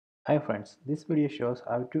Hi friends, this video shows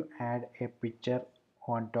how to add a picture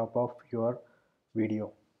on top of your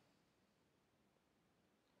video.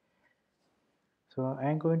 So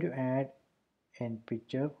I am going to add a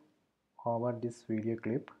picture over this video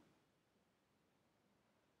clip.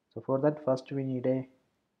 So for that first we need a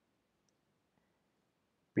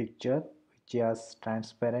picture which has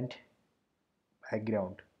transparent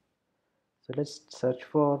background. So let's search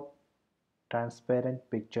for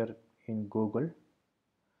transparent picture in Google.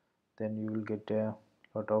 Then you will get a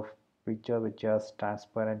lot of picture which has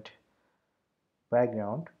transparent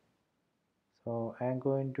background. So I am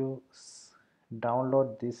going to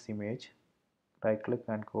download this image. Right click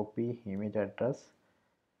and copy image address,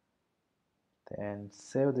 then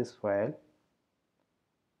save this file.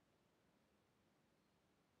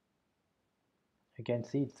 You can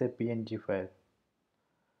see it's a PNG file.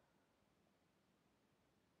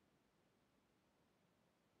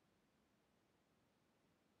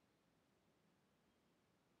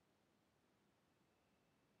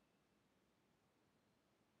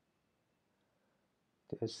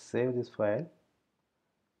 Just save this file,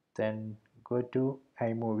 then go to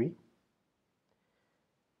iMovie,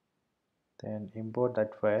 then import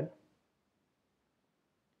that file,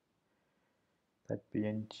 that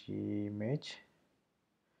PNG image.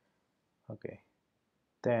 Okay,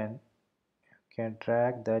 then you can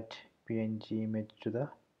drag that PNG image to the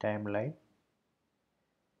timeline.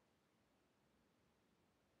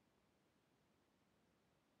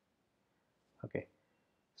 Okay,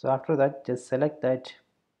 so after that just select that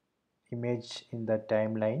image in the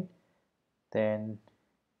timeline, then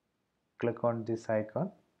click on this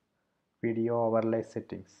icon, video overlay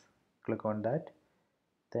settings. Click on that,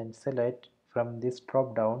 then select from this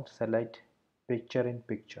drop down, select picture in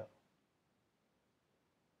picture.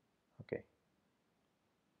 Okay,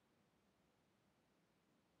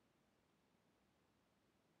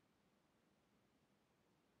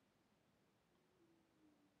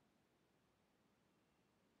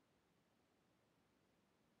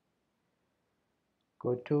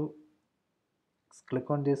 go to click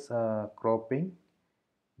on this cropping,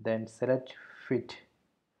 then select fit.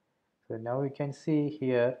 So now you can see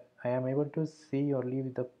here I am able to see only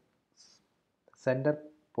the center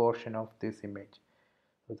portion of this image.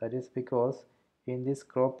 So that is because in this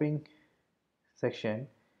cropping section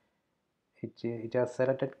it has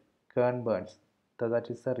selected kern burns. So that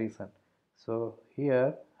is the reason. So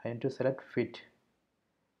here I need to select fit,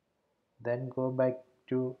 then go back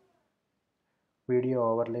to video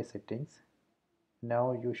overlay settings.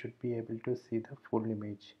 Now you should be able to see the full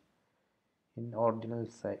image in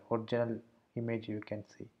original image. You can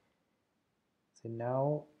see. So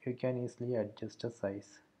now you can easily adjust the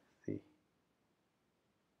size, see,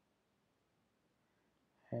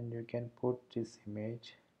 and you can put this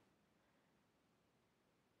image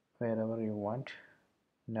wherever you want.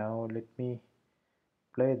 Now let me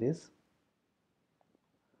play this.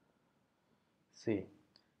 See,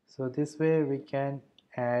 so this way we can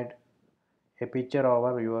add a picture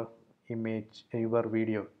over your image, your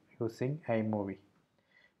video using iMovie.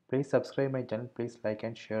 Please subscribe my channel, please like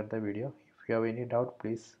and share the video. If you have any doubt,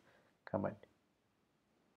 please comment.